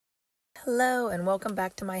Hello and welcome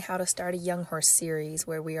back to my How to Start a Young Horse series,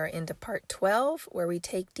 where we are into part 12, where we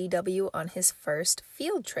take DW on his first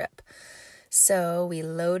field trip. So we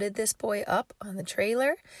loaded this boy up on the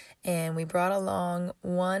trailer and we brought along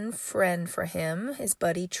one friend for him, his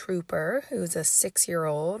buddy Trooper, who's a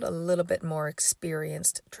 6-year-old, a little bit more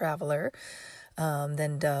experienced traveler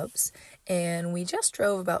than Dubs. And we just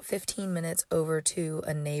drove about 15 minutes over to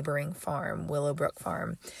a neighboring farm, Willowbrook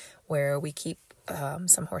Farm, where we keep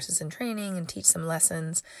some horses in training and teach some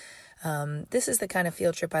lessons. This is the kind of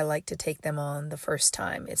field trip I like to take them on the first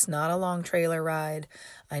time. It's not a long trailer ride.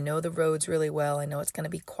 I know the roads really well. I know it's going to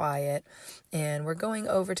be quiet. And we're going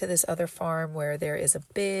over to this other farm where there is a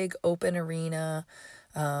big open arena.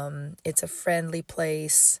 It's a friendly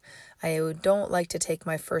place. I don't like to take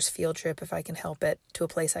my first field trip, if I can help it, to a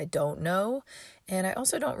place I don't know. And I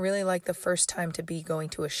also don't really like the first time to be going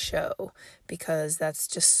to a show, because that's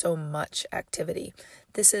just so much activity.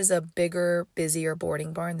 This is a bigger, busier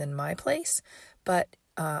boarding barn than my place, but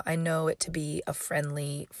I know it to be a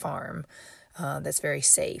friendly farm that's very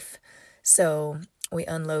safe. So we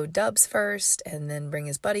unload Dubs first and then bring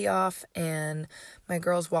his buddy off, and my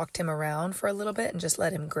girls walked him around for a little bit and just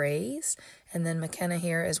let him graze. And then McKenna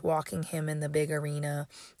here is walking him in the big arena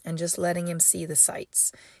and just letting him see the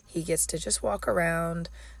sights. He gets to just walk around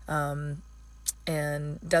and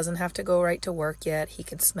doesn't have to go right to work yet. He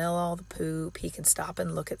can smell all the poop. He can stop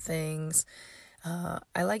and look at things.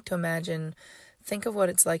 I like to think of what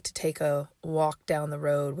it's like to take a walk down the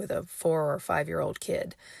road with a 4 or 5-year-old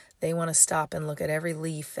kid. They want to stop and look at every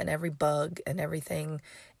leaf and every bug and everything,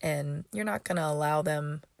 and you're not going to allow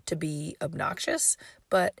them to be obnoxious,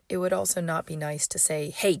 but it would also not be nice to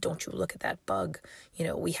say, hey, don't you look at that bug. You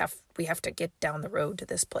know, we have to get down the road to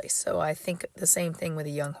this place. So I think the same thing with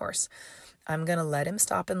a young horse. I'm going to let him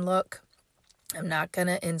stop and look. I'm not going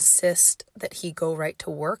to insist that he go right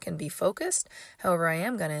to work and be focused. However, I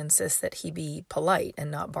am going to insist that he be polite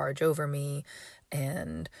and not barge over me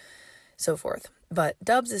and so forth. But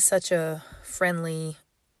Dubs is such a friendly,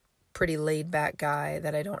 pretty laid-back guy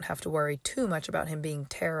that I don't have to worry too much about him being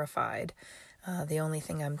terrified. The only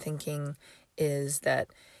thing I'm thinking is that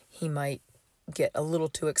he might get a little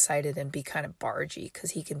too excited and be kind of bargy,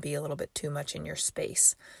 because he can be a little bit too much in your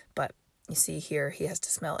space. But you see here, he has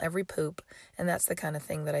to smell every poop, and that's the kind of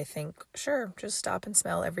thing that I think, sure, just stop and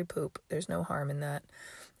smell every poop. There's no harm in that.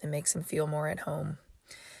 It makes him feel more at home.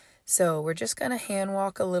 So we're just going to hand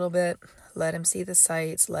walk a little bit, let him see the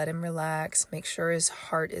sights, let him relax, make sure his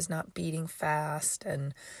heart is not beating fast,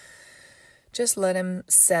 and just let him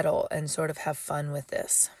settle and sort of have fun with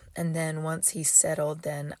this. And then once he's settled,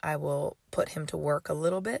 then I will put him to work a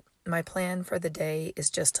little bit. My plan for the day is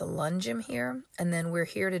just to lunge him here, and then we're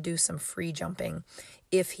here to do some free jumping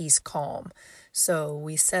if he's calm. So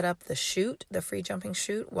we set up the chute, the free jumping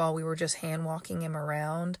chute, while we were just hand walking him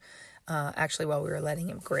around, while we were letting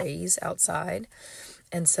him graze outside.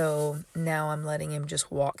 And so now I'm letting him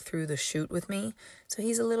just walk through the chute with me. So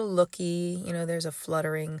he's a little looky, there's a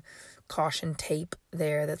fluttering caution tape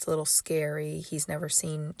there that's a little scary. He's never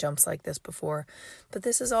seen jumps like this before, but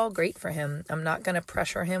this is all great for him. I'm not going to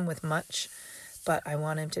pressure him with much, but I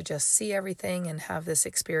want him to just see everything and have this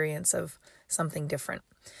experience of something different.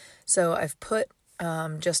 So I've put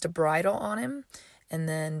just a bridle on him, and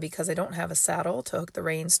then because I don't have a saddle to hook the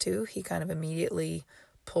reins to, he kind of immediately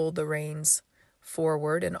pulled the reins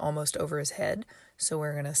forward and almost over his head. So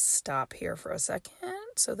we're going to stop here for a second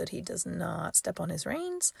so that he does not step on his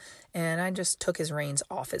reins. And I just took his reins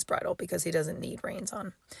off his bridle because he doesn't need reins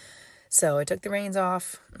on. So I took the reins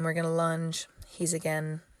off, and we're going to lunge. He's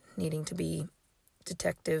again needing to be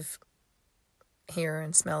detective here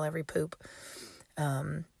and smell every poop.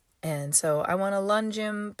 And so I want to lunge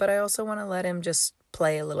him, but I also want to let him just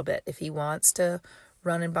play a little bit. If he wants to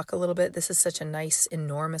run and buck a little bit, this is such a nice,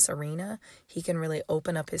 enormous arena. He can really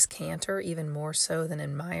open up his canter even more so than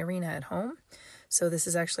in my arena at home. So this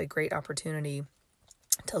is actually a great opportunity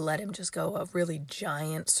to let him just go a really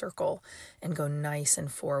giant circle and go nice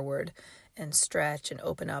and forward and stretch and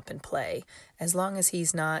open up and play. As long as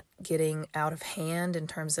he's not getting out of hand in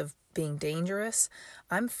terms of being dangerous,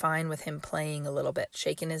 I'm fine with him playing a little bit,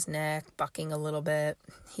 shaking his neck, bucking a little bit.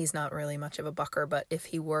 He's not really much of a bucker, but if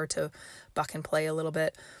he were to buck and play a little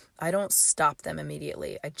bit, I don't stop them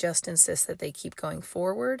immediately. I just insist that they keep going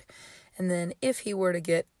forward. And then if he were to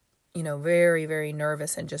get, very, very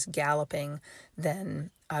nervous and just galloping, then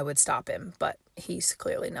I would stop him. But he's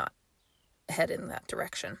clearly not headed in that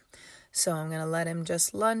direction. So I'm going to let him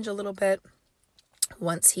just lunge a little bit.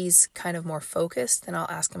 Once he's kind of more focused, then I'll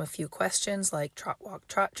ask him a few questions like trot, walk,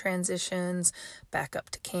 trot transitions, back up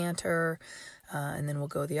to canter, and then we'll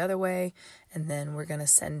go the other way, and then we're going to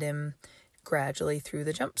send him gradually through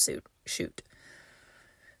the jumpsuit chute.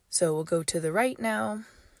 So we'll go to the right now,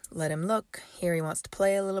 let him look. Here he wants to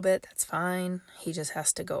play a little bit, that's fine. He just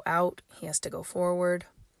has to go out, he has to go forward.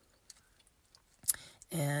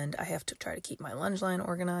 And I have to try to keep my lunge line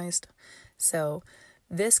organized. So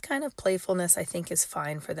this kind of playfulness I think is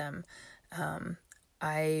fine for them.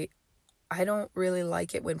 I don't really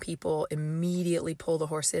like it when people immediately pull the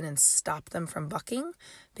horse in and stop them from bucking,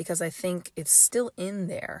 because I think it's still in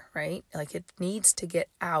there, right? Like it needs to get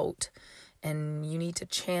out, and you need to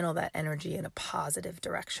channel that energy in a positive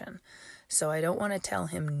direction. So I don't want to tell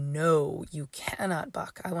him, no, you cannot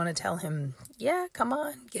buck. I want to tell him, yeah, come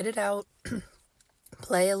on, get it out,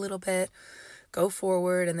 play a little bit, go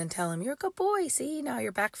forward, and then tell him, you're a good boy. See, now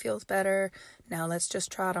your back feels better. Now let's just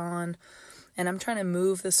trot on. And I'm trying to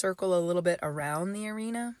move the circle a little bit around the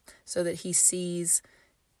arena so that he sees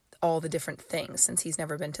all the different things, since he's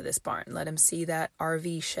never been to this barn. Let him see that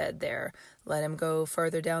RV shed there. Let him go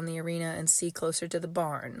further down the arena and see closer to the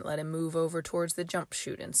barn. Let him move over towards the jump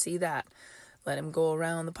chute and see that. Let him go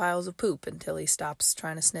around the piles of poop until he stops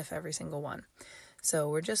trying to sniff every single one. So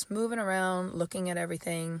we're just moving around, looking at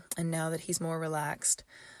everything, and now that he's more relaxed,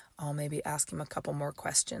 I'll maybe ask him a couple more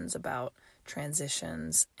questions about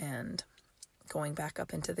transitions and going back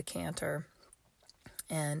up into the canter.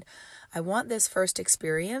 And I want this first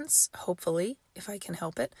experience, hopefully, if I can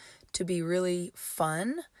help it, to be really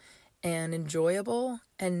fun and enjoyable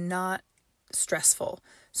and not stressful.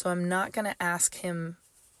 So I'm not going to ask him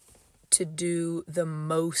to do the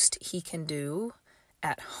most he can do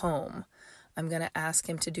at home. I'm going to ask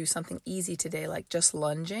him to do something easy today, like just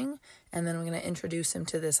lunging, and then I'm going to introduce him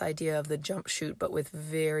to this idea of the jump chute, but with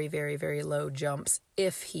very, very, very low jumps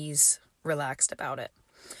if he's relaxed about it.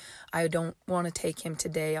 I don't want to take him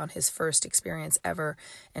today on his first experience ever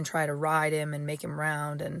and try to ride him and make him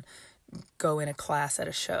round and go in a class at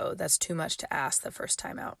a show. That's too much to ask the first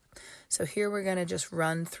time out. So here we're going to just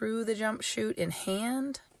run through the jump chute in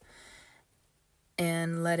hand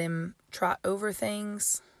and let him trot over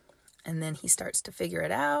things. And then he starts to figure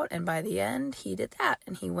it out. And by the end, he did that.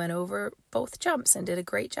 And he went over both jumps and did a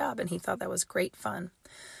great job. And he thought that was great fun.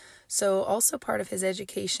 So also part of his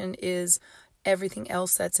education is everything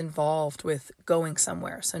else that's involved with going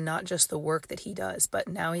somewhere. So not just the work that he does, but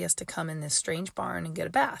now he has to come in this strange barn and get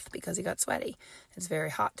a bath because he got sweaty. It's very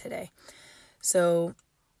hot today. So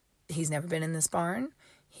he's never been in this barn.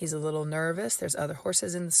 He's a little nervous. There's other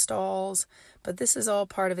horses in the stalls, but this is all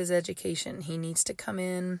part of his education. He needs to come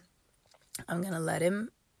in. I'm going to let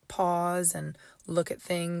him pause and look at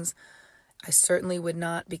things. I certainly would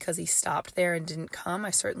not, because he stopped there and didn't come, I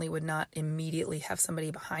certainly would not immediately have somebody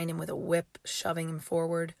behind him with a whip shoving him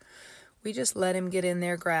forward. We just let him get in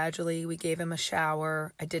there gradually. We gave him a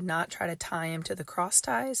shower. I did not try to tie him to the cross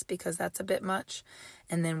ties because that's a bit much.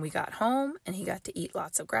 And then we got home and he got to eat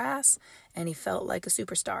lots of grass and he felt like a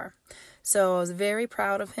superstar. So I was very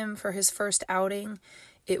proud of him for his first outing.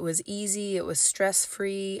 It was easy. It was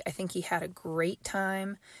stress-free. I think he had a great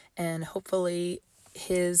time, and hopefully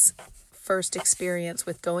his first experience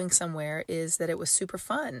with going somewhere is that it was super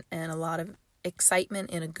fun and a lot of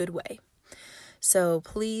excitement in a good way. So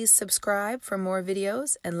please subscribe for more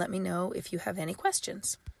videos and let me know if you have any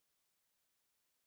questions.